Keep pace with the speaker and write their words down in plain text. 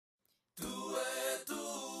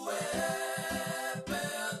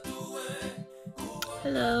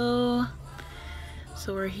Hello.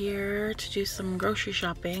 So we're here to do some grocery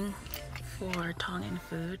shopping for Tongan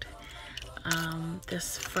food.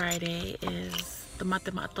 This Friday is the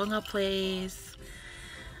Mate Ma'a Tonga plays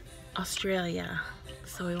Australia.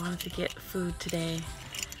 So we wanted to get food today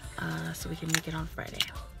so we can make it on Friday.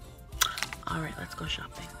 Alright, let's go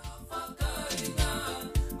shopping.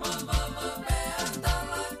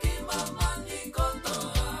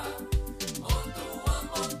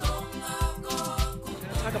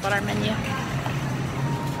 Talk about our menu.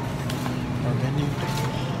 Our menu.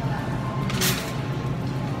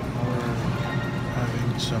 We're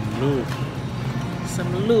having some lu.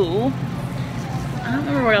 Some lu. I don't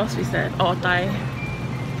remember what else we said. Oh, Thai.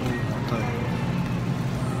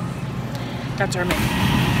 That's our menu.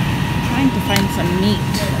 Trying to find some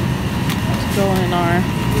meat to go in our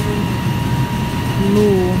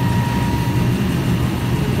lu.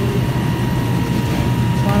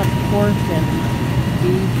 A lot of pork and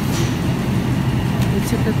beef. We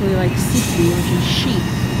typically like siki, which is sheep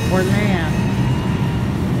or lamb.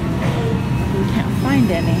 We can't find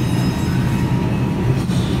any.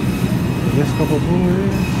 I guess a couple more.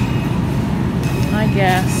 I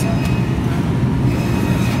guess.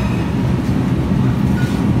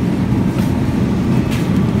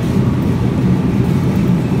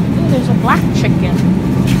 Ooh, there's a black chicken.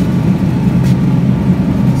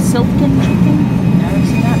 Silken chicken? Never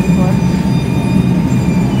seen that before.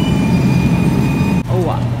 Oh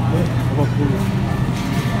wow.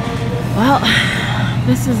 Well,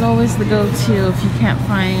 this is always the go-to if you can't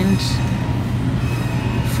find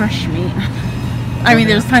fresh meat. I mean,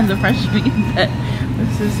 there's tons of fresh meat, but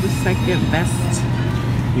this is the second best,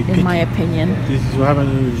 in my opinion. This is what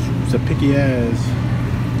happens. It's a picky ass.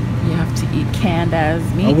 You have to eat canned as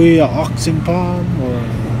meat. Are we oxen farm or? I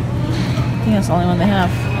think that's the only one they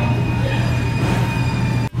have.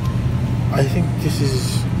 I think this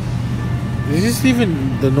is. Is this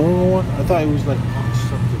even the normal one? I thought it was like ox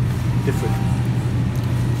something different.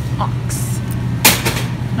 Ox.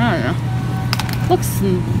 I don't know. Looks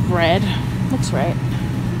red. Looks right.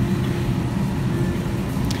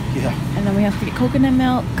 Yeah. And then we have to get coconut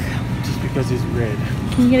milk. Just because it's red.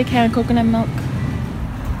 Can you get a can of coconut milk?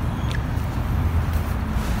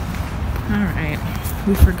 Alright.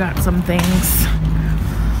 We forgot some things.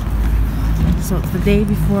 So it's the day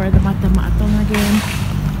before the Mate Ma'a Tonga game.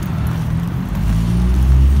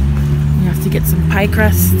 You have to get some pie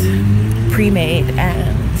crust, pre-made,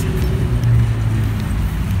 and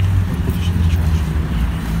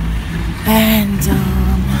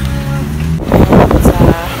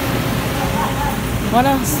what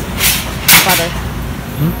else? Butter.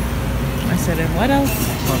 I said, and what else?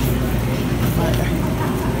 Butter.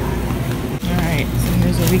 Alright, so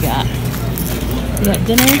here's what we got. We got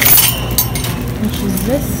dinner, which is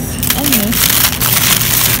this and this.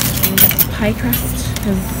 And we got the pie crust,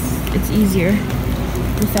 because it's easier.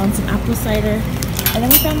 We found some apple cider. And then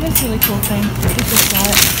we found this really cool thing. This is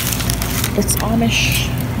that. It's Amish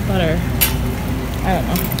butter. I don't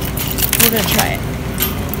know. We're gonna try it.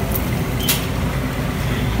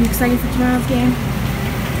 You excited for tomorrow's game?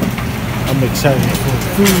 I'm excited for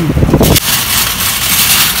food.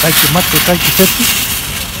 Like the mate, like the turkey.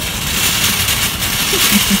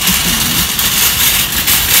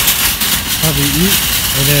 Probably eat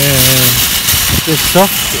and then get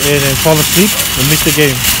stuffed and then fall asleep and miss the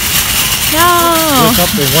game. No! Wake up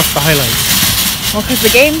and watch the highlights. Well, because the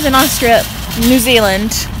game's in Australia, New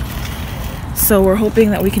Zealand. So we're hoping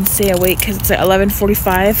that we can stay awake because it's at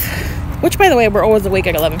 11:45. Which, by the way, we're always awake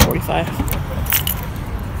at 11:45.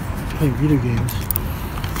 Play video games.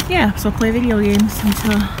 Yeah, so play video games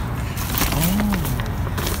until...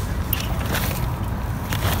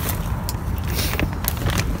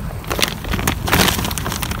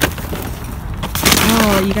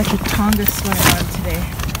 Oh, you got your Tonga sweater on today.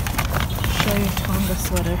 Show your Tonga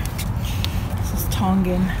sweater. This is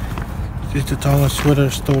Tongan. This is the Tonga sweater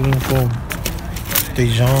stolen from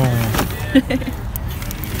Dejan.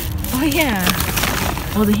 Oh yeah.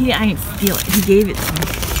 Oh, I didn't feel it. He gave it to me.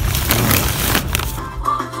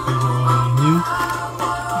 You?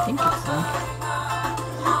 I think so.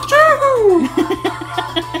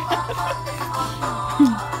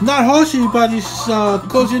 Not Hoshi, but it's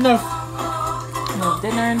close enough. Well,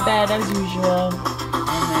 dinner in bed as usual.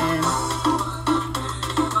 And then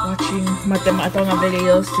watching Mate Ma'a Tonga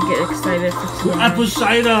videos to get excited for tomorrow. Apple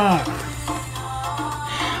cider!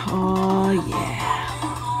 Oh yeah.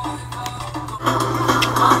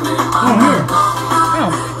 Oh, here.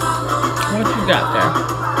 Oh. What you got there?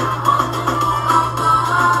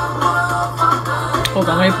 Hold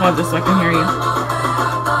on, let me pause this so I can hear you.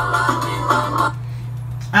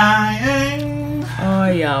 I am. Oh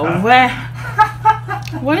yeah. Where?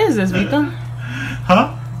 What is this, Vito?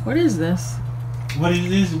 Huh? What is this? What is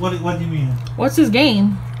this? What do you mean? What's this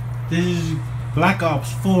game? This is Black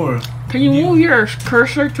Ops 4. Can you move your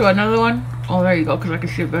cursor to another one? Oh, there you go, because I can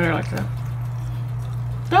see it better like that.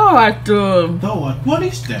 What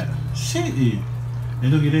is that? Shit. Hey,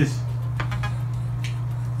 look at this.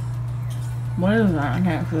 What is that? I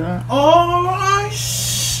can't see that. Oh,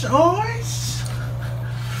 ice.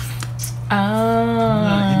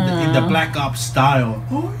 In the Black Ops style.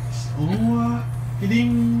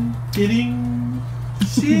 Kidding.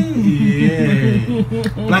 See.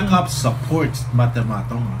 Black Ops supports Mate Ma'a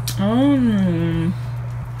Tonga.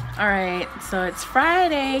 Alright, so it's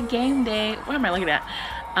Friday, game day. What am I looking at?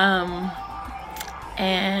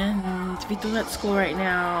 And Vito's at school right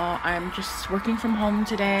now. I'm just working from home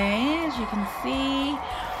today, as you can see.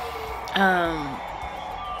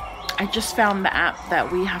 I just found the app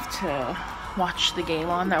that we have to watch the game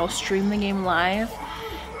on, that will stream the game live.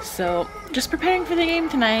 So just preparing for the game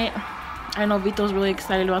tonight. I know Vito's really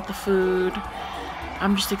excited about the food.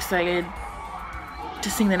 I'm just excited to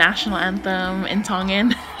sing the national anthem in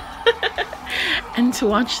Tongan and to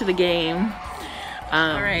watch the game.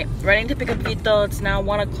 Alright, running to pick up Vito. It's now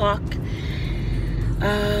 1 o'clock.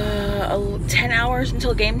 10 hours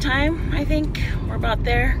until game time, I think. We're about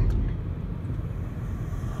there.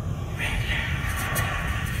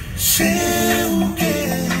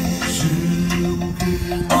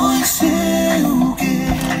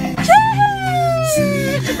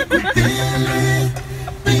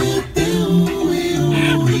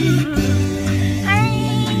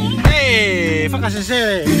 Hey,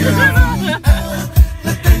 fakasese.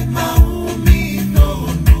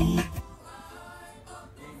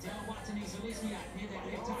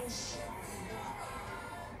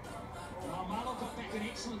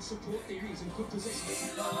 Support there, he's in good position.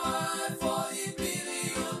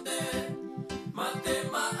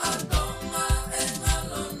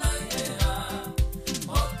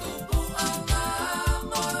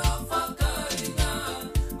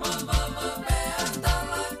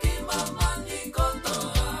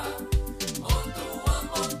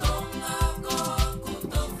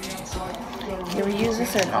 Do we use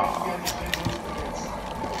this or not?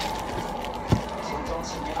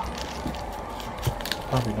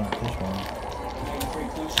 Probably not this one.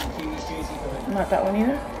 Not that one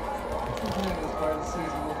either?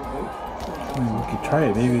 We could try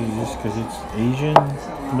it, maybe just because it's Asian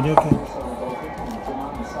video game.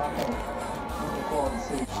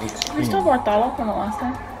 We still have more talo from the last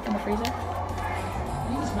time in the freezer.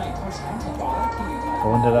 The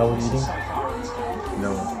one that I was eating?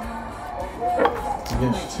 No.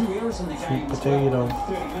 Yes. Sweet potato.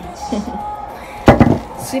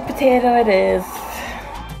 Sweet potato it is.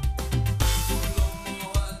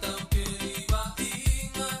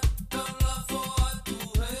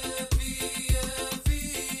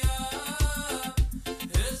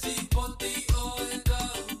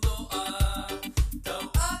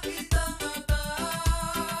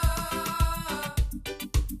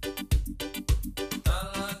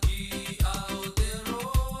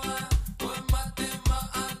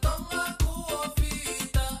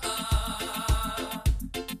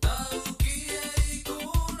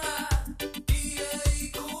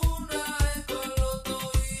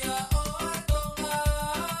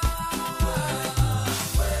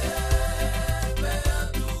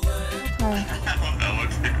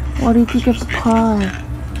 What do you think of the pie?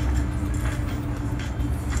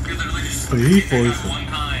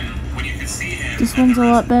 This one's a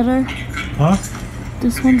lot better. Huh?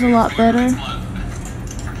 This one's a lot better.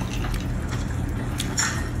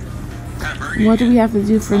 What do we have to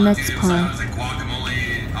do for next pie?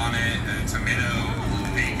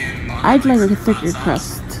 I'd like a thicker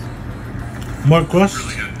crust. More crust?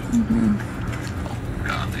 Mm-hmm.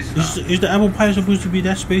 Is the apple pie supposed to be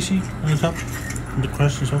that spacey on the top? The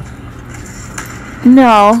crust and stuff?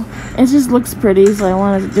 No, it just looks pretty, so I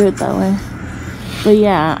wanted to do it that way. But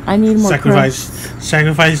yeah, I need more crust.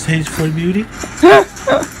 Sacrifice taste for beauty?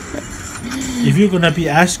 If you're gonna be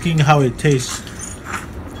asking how it tastes,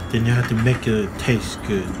 then you have to make it taste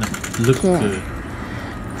good, not look good.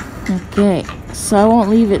 Okay, so I won't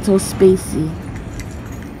leave it so spacey.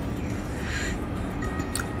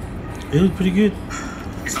 It was pretty good.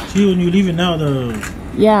 See, when you leave it now,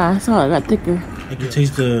 yeah, I saw it got thicker. I can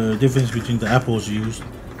taste the difference between the apples used.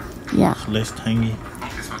 Yeah. It's less tangy.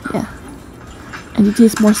 Yeah. And you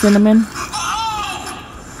taste more cinnamon.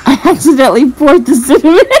 I accidentally poured the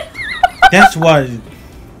cinnamon. That's why.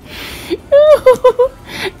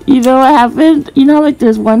 You know what happened? You know, like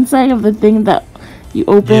there's one side of the thing that you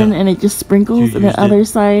open and it just sprinkles, and the other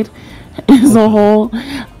side is a hole.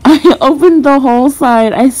 I opened the whole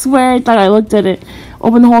side. I swear I thought I looked at it.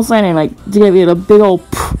 Opened the whole side and like gave it a big old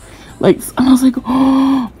like, and I was like,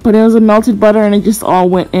 oh, but it was a melted butter and it just all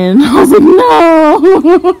went in. I was like,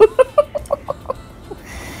 no.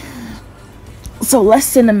 So less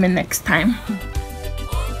cinnamon next time.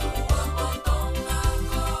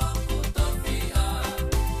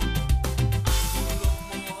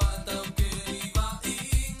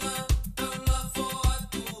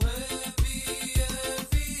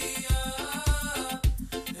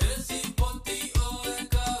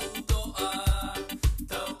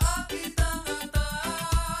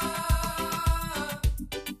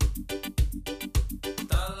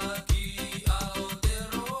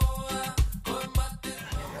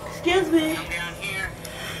 Excuse me.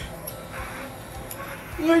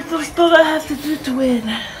 What does Tonga have to do to win?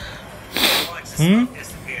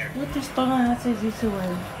 What does Tonga have to do to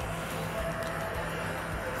win?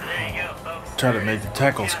 Try to make the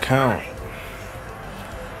tackles count.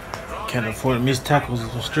 Can't afford to miss tackles in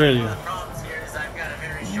Australia.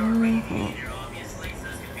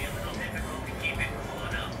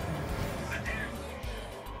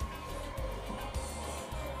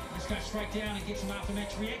 Go straight down and get some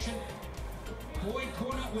after-match reaction. Boyd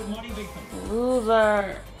corner with Monty Beetham.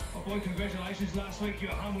 Loser. Oh boy, congratulations. Last week you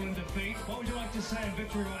were humble in defeat. What would you like to say in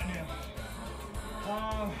victory right now?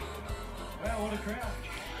 Well, what a crowd.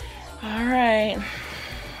 Alright.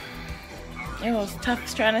 It was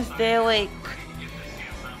tough trying to stay awake.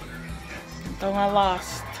 Tonga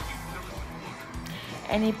lost.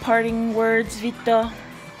 Any parting words, Vito?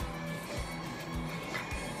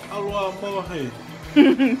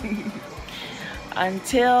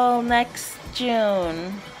 Until next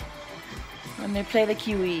June, when they play the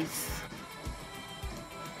Kiwis.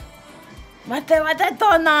 Mate Ma'a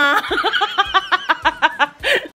Tonga!